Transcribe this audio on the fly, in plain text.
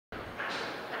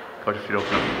Coach, if you'd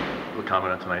open up the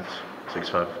comment on tonight's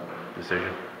 6-5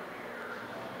 decision.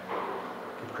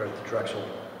 Give credit to Drexel.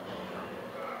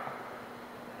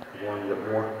 He wanted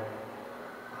it more.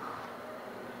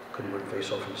 Couldn't win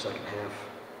face-off in the second half.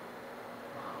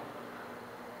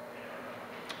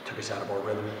 Took us out of our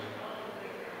rhythm.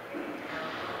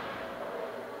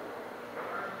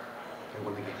 They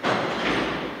won the game.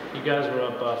 You guys were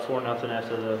up 4-0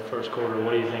 after the first quarter.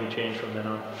 What do you think changed from then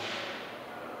on?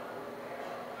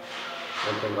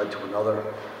 One thing led to another.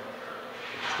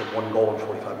 Just one goal in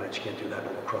 45 minutes. You can't do that in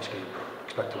a lacrosse game.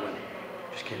 Expect to win.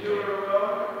 Just can't do it.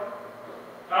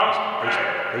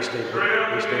 They stayed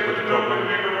with the program.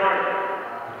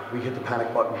 We hit the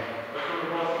panic button.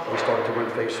 They started to win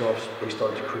face-offs. They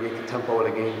started to create the tempo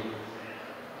of the game.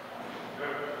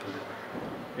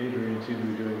 Adrian seemed to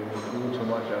be doing a little too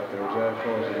much out there. Is that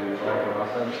because of the lack of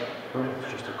offense?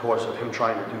 It's just because of him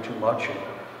trying to do too much. And,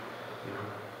 you know,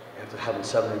 after having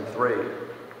 7 and 3,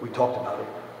 we talked about it.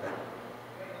 That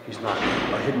he's not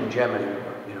a hidden gem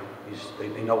anymore. You know,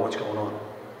 they know what's going on.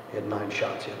 He had 9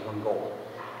 shots. He had 1 goal.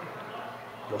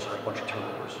 He also had a bunch of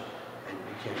turnovers, and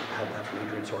you can't have that from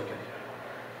Adrian Sorkin.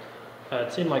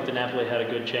 It seemed like the Napoli had a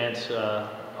good chance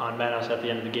on Manos at the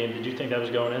end of the game. Did you think that was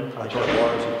going in? I thought it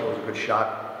was. He thought it was a good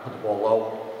shot. Put the ball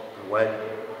low and away.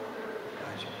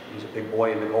 He's a big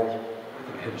boy in the goal. I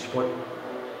think it hit his foot.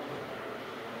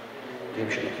 The game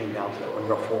shouldn't have came down to that. When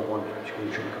you're up 4-1, the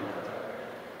game shouldn't come down to that.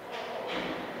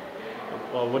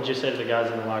 Well, what did you say to the guys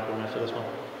in the locker room after this one?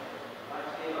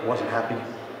 I wasn't happy.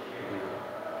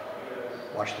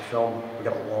 Watched the film. We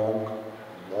got a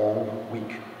long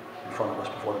week in front of us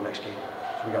before the next game.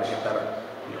 So we got to get better.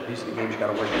 You know, these are the games you got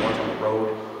to win. The ones on the road,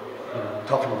 you know,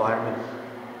 tough environment,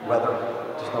 weather.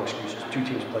 There's no excuses. 2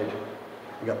 teams played.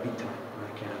 We got beat tonight.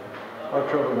 I can't. How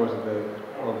trouble was it that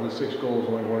of the 6 goals,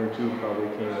 only 1 or 2 probably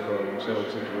came from settled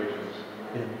situations?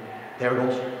 Yeah, their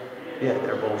goals. Yeah,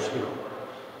 their goals. You know,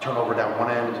 turnover down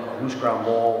one end, a loose ground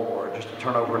ball, or just a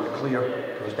turnover in the clear.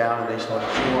 It goes down and they start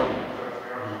to score.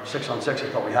 6 on 6, I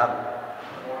thought we had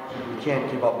them. We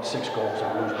can't give up 6 goals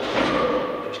and lose the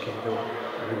game. Just can't do it.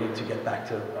 We need to get back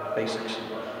to basics.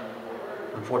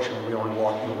 Unfortunately, we only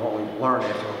learn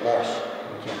after a loss.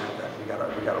 We can't have that. We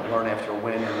gotta learn after a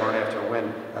win and learn after a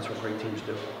win. That's what great teams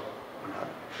do. We're not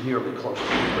nearly close to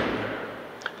being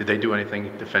great. Did they do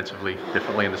anything defensively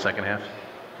differently in the second half?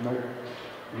 No.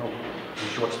 We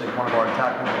short stick one of our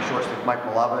attackmen. We short stick Mike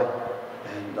Malave,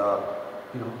 and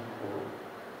you know,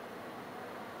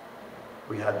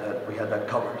 we had that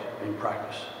covered in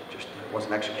practice. It just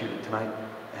wasn't executed tonight,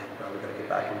 and we got to get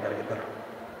back and we got to get better.